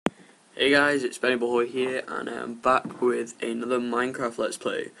Hey guys, it's BenyBhoy here, and I'm back with another Minecraft Let's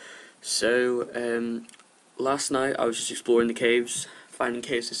Play. So, last night I was just exploring the caves, finding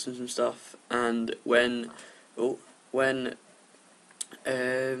cave systems and stuff, and when I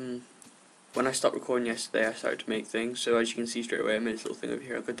stopped recording yesterday, I started to make things. So as you can see straight away, I made this little thing over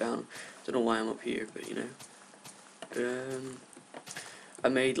here. I'll go down. Don't know why I'm up here, but you know. I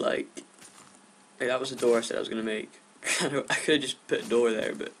made like that was the door I said I was gonna make. I could have just put a door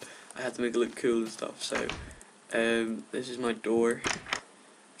there, but I had to make it look cool and stuff. So this is my door,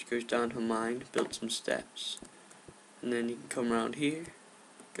 which goes down to a mine. Build some steps, and then you can come around here,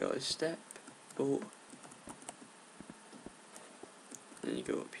 go a step, oh, then you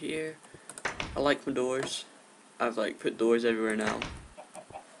go up here. I like my doors. I've like put doors everywhere now,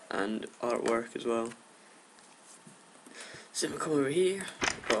 and artwork as well. So I'm gonna come over here,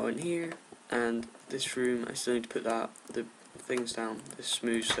 go in here, and this room I still need to put the things down, the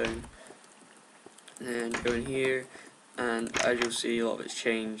smooth stone. And then go in here, and as you'll see, a lot of it's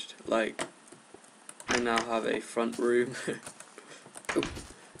changed. Like, I now have a front room. Oh,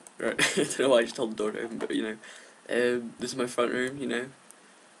 right, I don't know why I just told the door to open, but you know, this is my front room. You know,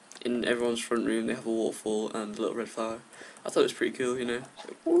 in everyone's front room they have a waterfall and a little red flower. I thought it was pretty cool, you know.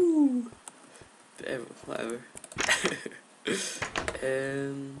 So, woo, but whatever.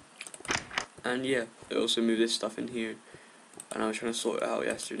 And yeah, I also moved this stuff in here, and I was trying to sort it out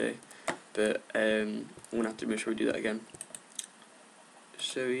yesterday, but I'm gonna have to make sure we do that again.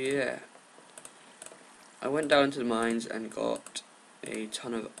 So yeah, I went down to the mines and got a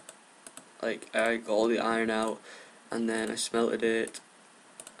ton of, like, I got all the iron out, and then I smelted it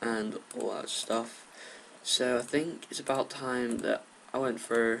and all that stuff. So I think it's about time that I went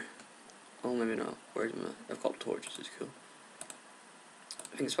for, oh maybe not, where's my, I've got torches, it's cool.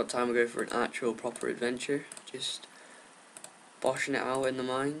 I think it's about time we go for an actual proper adventure, just boshing it out in the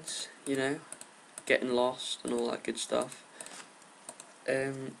mines, you know, getting lost and all that good stuff.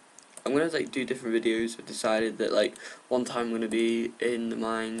 I'm gonna like do different videos. I've decided that like one time I'm gonna be in the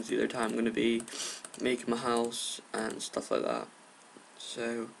mines, the other time I'm gonna be making my house and stuff like that.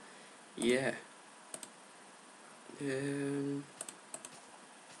 So yeah, let's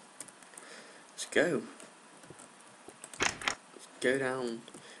go. Go down,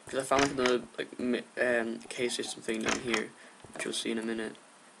 because I found like another like cave system thing down here, which you'll see in a minute.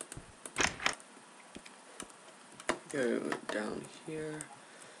 Go down here.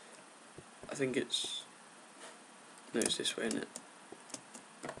 I think it's, no, it's this way, isn't it?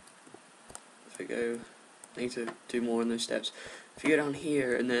 If I go, I need to do more on those steps. If you go down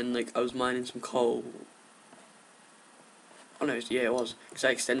here, and then like I was mining some coal. Oh no, yeah it was, because I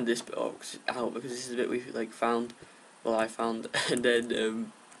extended this bit out because this is the bit we like found. Well, I found, and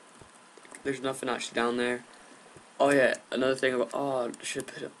then there's nothing actually down there. Oh yeah, another thing about, oh, I should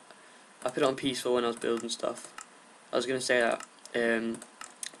put it, I put it on peaceful when I was building stuff. I was gonna say that I'm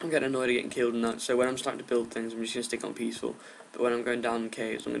getting annoyed at getting killed and that, so when I'm starting to build things I'm just gonna stick it on peaceful, but when I'm going down the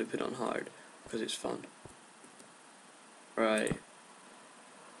caves I'm gonna put it on hard because it's fun. Right,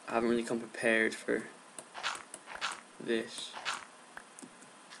 I haven't really come prepared for this.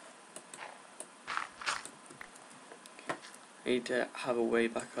 I need to have a way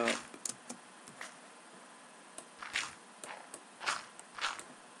back up.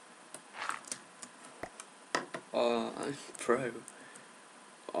 Oh, I'm pro.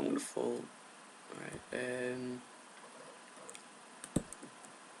 Oh, I'm gonna fall. Right,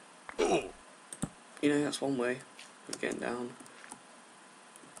 you know, that's one way of getting down.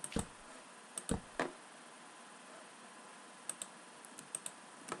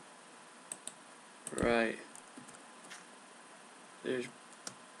 Right. There's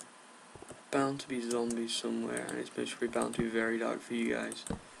bound to be zombies somewhere, and it's basically bound to be very dark for you guys.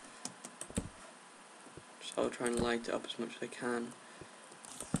 So I'll try and light it up as much as I can.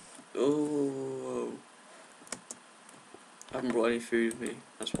 Oh, I haven't brought any food with me.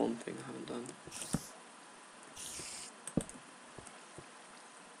 That's one thing I haven't done.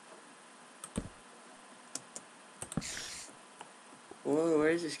 Whoa, where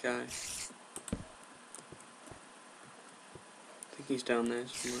is this guy? I think he's down there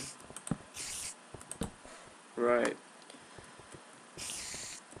somewhere. Right.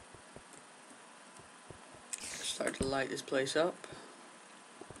 Start to light this place up.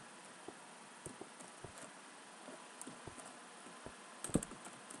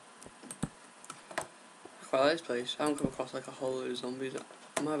 I quite like this place. I haven't come across like a whole load of zombies.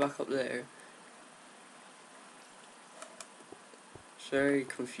 Am I back up there? It's very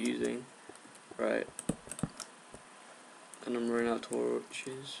confusing. Right. And I'm running out of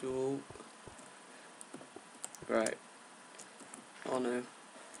torches. Oh. Right. Oh no.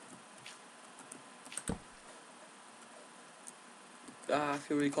 I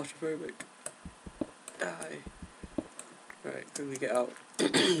feel really claustrophobic. Die. Right, quickly get out.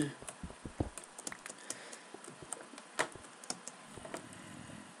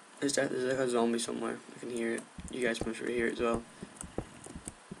 There's like a zombie somewhere. I can hear it. You guys must hear it as well.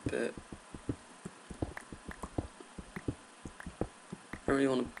 But I don't really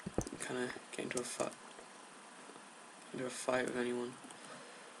want to kind of get into a fight with anyone.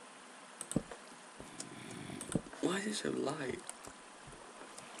 Why is it so light?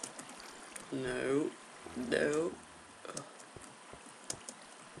 No, no. Ugh.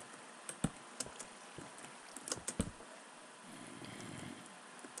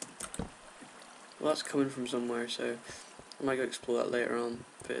 Well, that's coming from somewhere, so I might go explore that later on.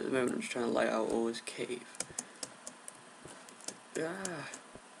 But at the moment, I'm just trying to light out all this cave. Ah.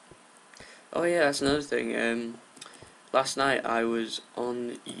 Oh yeah, that's another thing. Last night I was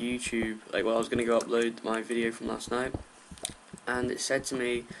on YouTube. I was going to go upload my video from last night, and it said to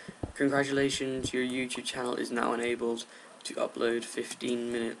me, "Congratulations, your YouTube channel is now enabled to upload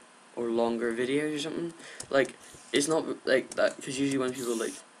 15-minute or longer videos," or something. It's not like that, because usually when people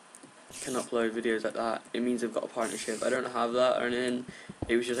can upload videos like that, it means they've got a partnership. I don't have that or anything.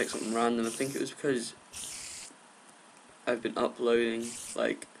 It was just something random. I think it was because I've been uploading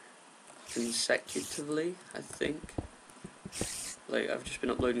consecutively. I think I've just been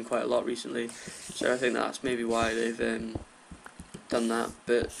uploading quite a lot recently, so I think that's maybe why they've done that.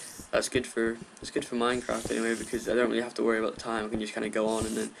 But it's good for Minecraft anyway, because I don't really have to worry about the time. I can just kind of go on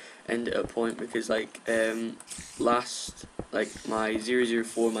and then end it at a point, because last my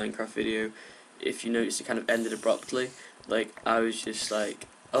 004 Minecraft video, if you notice, it kind of ended abruptly. I was just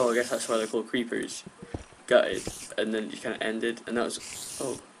oh, I guess that's why they're called creepers. Gutted, and then it just kind of ended, and that was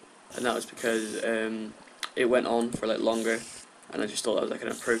because it went on for longer, and I just thought that was an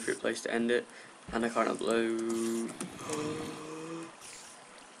appropriate place to end it, and I can't upload.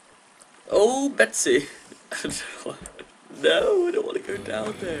 Oh, Betsy! No, I don't want to go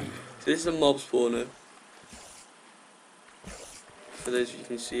down there. So this is a mob spawner. For those of you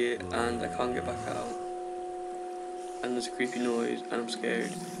can see it, and I can't get back out. And there's a creepy noise, and I'm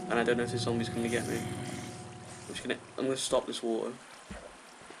scared, and I don't know if the zombie's going to get me. I'm gonna stop this water.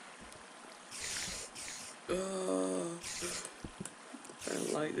 Oh, I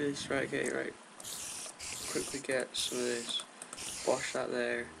don't like this. Right, okay, right. Quickly get some of this. Wash that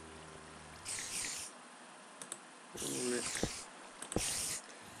there. 1 minute.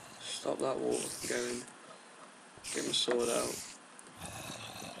 Stop that water from going. Get my sword out.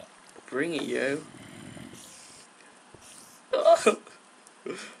 Bring it, yo.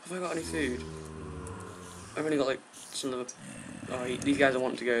 Have I got any food? I've only got some of the. Oh, these guys I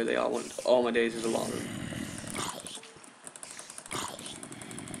want to go. They are want. All my days is a lot of them.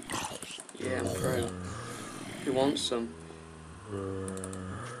 Yeah, I'm pro. Who wants some?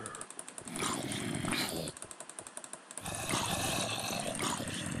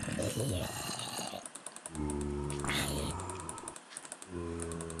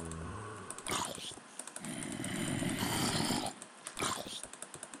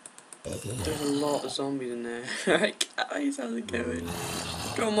 There's a lot of zombies in there. Alright guys, how's it going?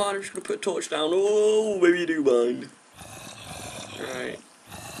 Don't mind, I'm just gonna put a torch down. Oh, maybe you do mind. Right.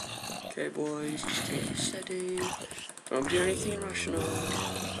 Okay boys, just take it steady. Don't do anything irrational.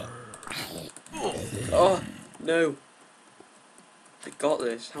 Oh, no. I got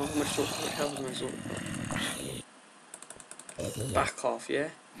this. How much health has my sword got? Back off, yeah?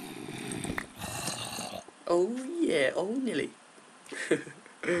 Oh yeah, oh nearly.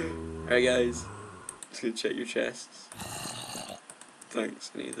 Alright guys, just gonna check your chests.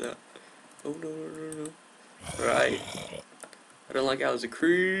 Thanks, I need that. Oh no. Right. I don't like how there's a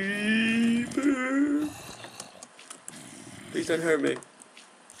creeper. Please don't hurt me.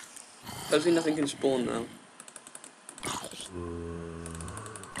 Hopefully nothing can spawn now.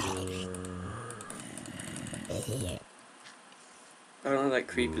 I don't like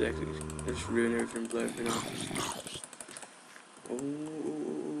creeper there, because they just ruin everything and blow everything up.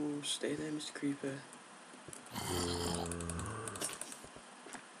 Oh, stay there, Mr. Creeper.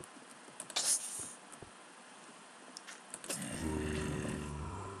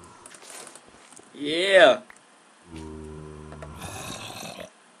 Yeah!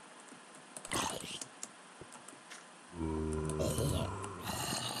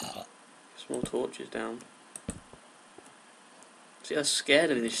 Small torches down. See, I was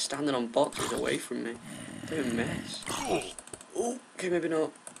scared of me. They're standing on boxes away from me. They're a mess. Oh, okay, maybe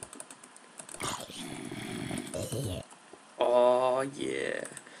not. Oh, yeah.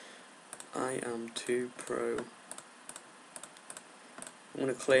 I am too pro. I'm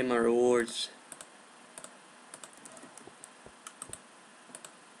gonna claim my rewards.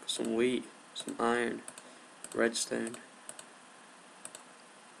 some wheat, some iron, redstone.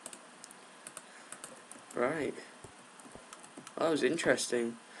 Right. Well, that was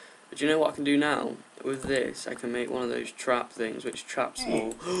interesting. But do you know what I can do now? With this, I can make one of those trap things which traps them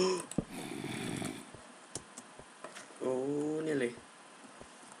all. Oh, nearly.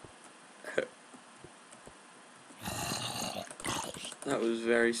 That was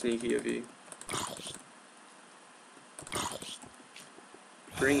very sneaky of you.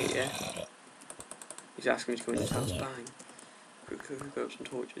 Bring it, yeah? He's asking me to come in his house. Bang. Hook up some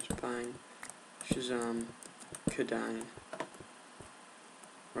torches. Bang. Shazam. Kadang.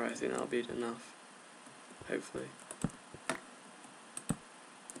 Right, I think that'll be enough. Hopefully.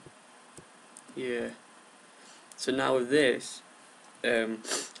 Yeah. So now with this, I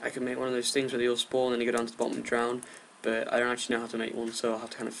can make one of those things where they all spawn and they go down to the bottom and drown, but I don't actually know how to make one, so I'll have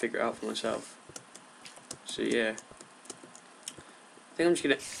to kind of figure it out for myself. So yeah. I think I'm just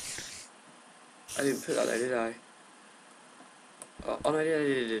gonna... I didn't put that there, did I? Oh no, I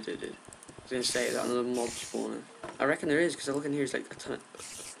did. I was gonna say, is that another mob spawner? I reckon there is, because I look in here, it's like a ton of...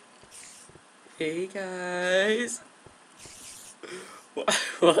 Hey guys!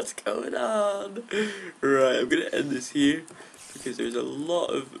 What's going on? Right, I'm gonna end this here, because there's a lot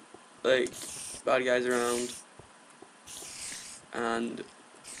of, like, bad guys around, and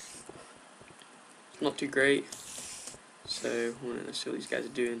it's not too great, so I want to see what these guys are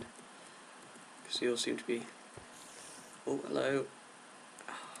doing, because they all seem to be... Oh, hello.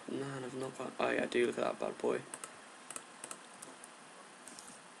 Oh, man, I've not got... Oh yeah, I do, look at that bad boy.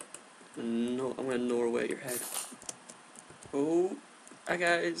 No, I'm gonna gnaw away at your head. Oh, hi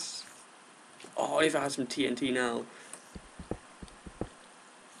guys. Oh, if I had some TNT now.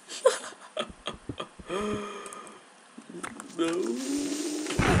 No.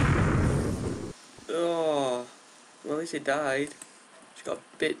 Oh, well, at least it died. Just got a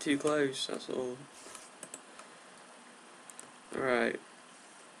bit too close, that's all. Alright.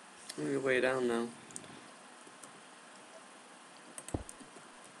 I'm gonna go way down now.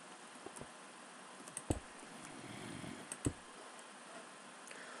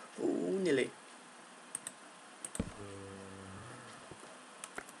 Oh, nearly.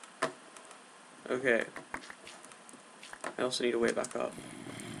 Okay. I also need a way back up.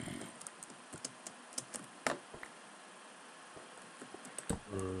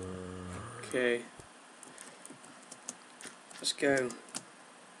 Okay. Let's go.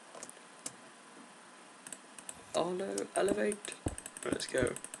 Oh no, elevate. Right, let's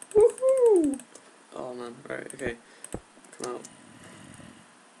go. Woohoo! Oh man, right, okay. Come out.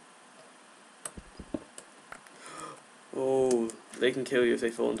 Oh, they can kill you if they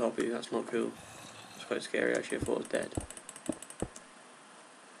fall on top of you, that's not cool. It's quite scary actually, I thought I was dead.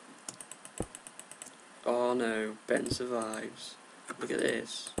 Oh no, Ben survives. Look at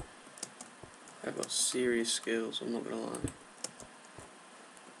this. I've got serious skills, I'm not gonna lie.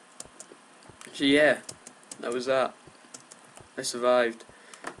 So yeah, that was that. I survived.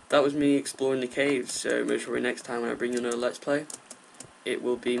 That was me exploring the caves, so make sure next time when I bring you another Let's Play, it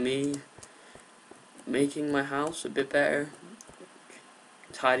will be me making my house a bit better,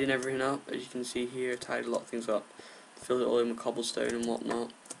 tidying everything up. As you can see here, I tidied a lot of things up, filled it all in with cobblestone and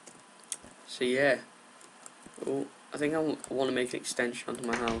whatnot. So yeah, oh, I think I want to make an extension onto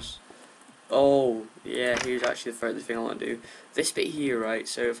my house. Oh, yeah, here's actually the further thing I want to do. This bit here, right,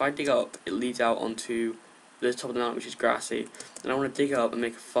 so if I dig up, it leads out onto the top of the mountain, which is grassy. And I want to dig up and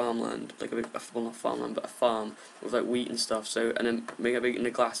make a farmland, like well, not farmland, but a farm with like wheat and stuff. So, and then make a big in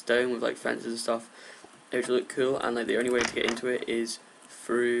a glass dome with like fences and stuff, which will look cool. And like the only way to get into it is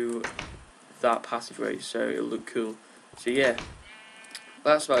through that passageway, so it'll look cool. So yeah,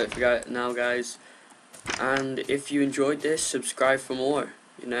 that's about it for now, guys. And if you enjoyed this, subscribe for more.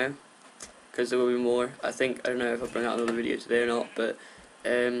 You know, because there will be more. I don't know if I'll bring out another video today or not, but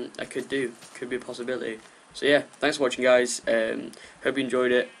I could be a possibility. So yeah, thanks for watching guys, hope you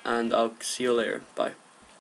enjoyed it, and I'll see you later, bye.